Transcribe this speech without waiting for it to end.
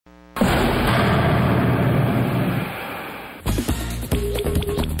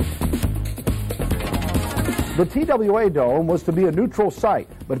The TWA Dome was to be a neutral site,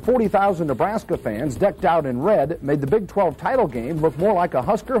 but 40,000 Nebraska fans decked out in red made the Big 12 title game look more like a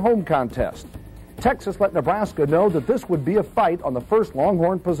Husker home contest. Texas let Nebraska know that this would be a fight on the first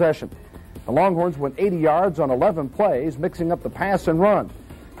Longhorn possession. The Longhorns went 80 yards on 11 plays, mixing up the pass and run.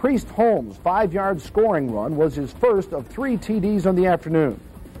 Priest Holmes' 5-yard scoring run was his first of 3 TDs on the afternoon.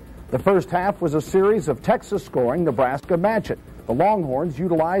 The first half was a series of Texas scoring, Nebraska match it. The Longhorns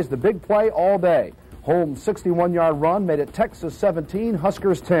utilized the big play all day. Holmes' 61-yard run made it Texas 17,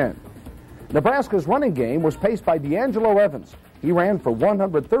 Huskers 10. Nebraska's running game was paced by D'Angelo Evans. He ran for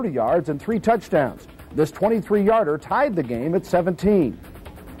 130 yards and 3 touchdowns. This 23-yarder tied the game at 17.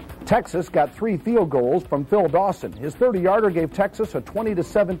 Texas got 3 field goals from Phil Dawson. His 30-yarder gave Texas a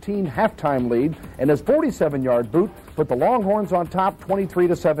 20-17 halftime lead, and his 47-yard boot put the Longhorns on top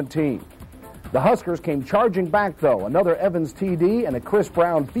 23-17. The Huskers came charging back, though. Another Evans TD and a Chris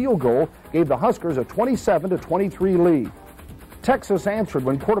Brown field goal gave the Huskers a 27-23 lead. Texas answered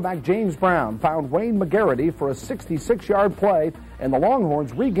when quarterback James Brown found Wayne McGarity for a 66-yard play, and the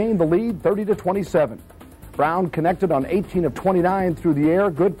Longhorns regained the lead 30-27. Brown connected on 18 of 29 through the air,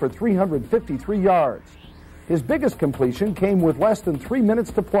 good for 353 yards. His biggest completion came with less than 3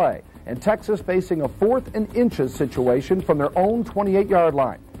 minutes to play, and Texas facing a 4th and inches situation from their own 28-yard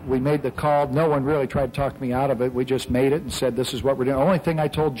line. We made the call. No one really tried to talk me out of it. We just made it and said, this is what we're doing. The only thing I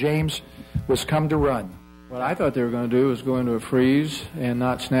told James was come to run. What I thought they were going to do was go into a freeze and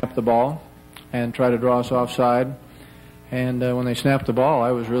not snap the ball and try to draw us offside. And when they snapped the ball,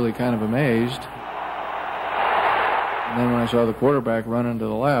 I was really kind of amazed. And then when I saw the quarterback running to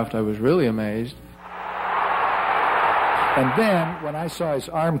the left, I was really amazed. And then when I saw his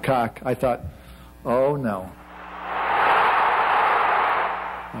arm cock, I thought, oh no.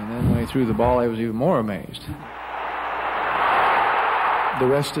 And then when he threw the ball, I was even more amazed. The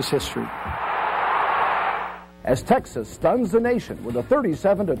rest is history. As Texas stuns the nation with a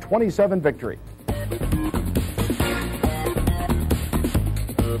 37-27 victory.